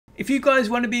If you guys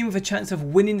want to be in with a chance of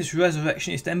winning this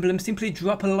Resurrectionist emblem, simply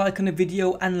drop a like on the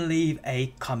video and leave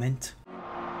a comment.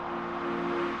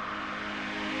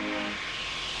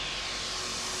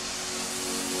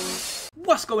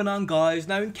 What's going on, guys?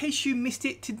 Now, in case you missed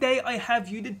it, today I have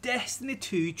you the Destiny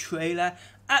 2 trailer.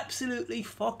 Absolutely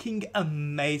fucking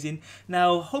amazing.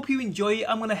 Now, hope you enjoy it.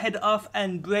 I'm gonna head off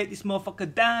and break this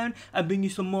motherfucker down and bring you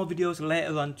some more videos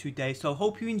later on today. So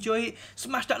hope you enjoy it.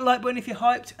 Smash that like button if you're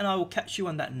hyped, and I will catch you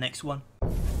on that next one.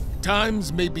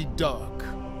 Times may be dark,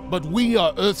 but we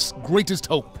are Earth's greatest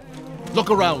hope. Look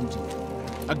around you.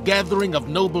 A gathering of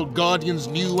noble guardians,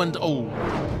 new and old.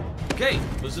 Okay,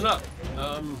 listen up.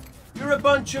 You're a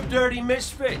bunch of dirty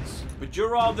misfits, but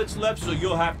you're all that's left, so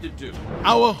you'll have to do.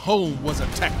 Our home was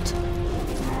attacked.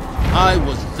 I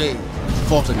was there and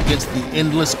fought against the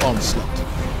endless onslaught.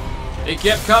 They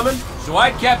kept coming, so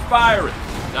I kept firing.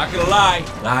 Not gonna lie,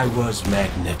 I was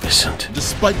magnificent.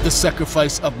 Despite the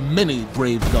sacrifice of many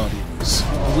brave guardians,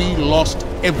 we lost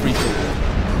everything.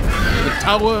 The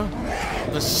tower,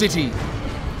 the city,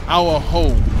 our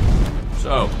home.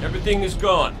 So, everything is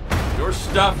gone. Your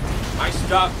stuff, my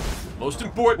stuff, most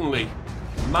importantly,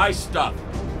 my stuff.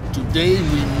 Today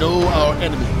we know our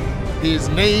enemy. His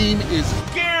name is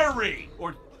Gary!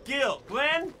 Or Gil.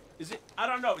 Glenn? Is it? I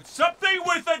don't know. It's something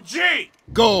with a G!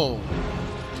 Gaul.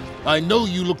 I know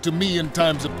you look to me in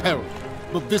times of peril,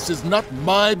 but this is not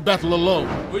my battle alone.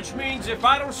 Which means if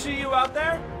I don't see you out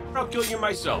there, I'll kill you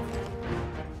myself.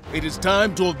 It is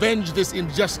time to avenge this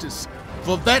injustice,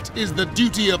 for that is the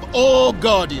duty of all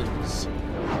guardians.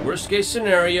 Worst case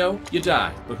scenario, you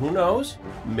die. But who knows?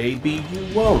 Maybe you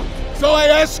won't. So I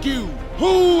ask you,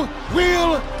 who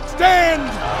will stand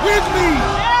with me?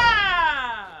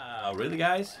 Yeah! Really,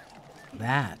 guys?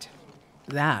 That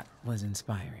was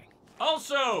inspiring.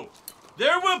 Also,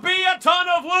 there will be a ton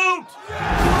of loot!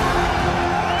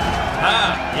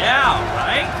 Yeah,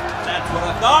 right? That's what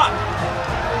I thought.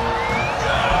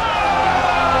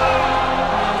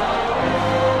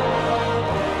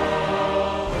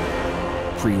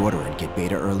 Pre-order and get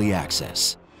beta early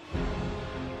access.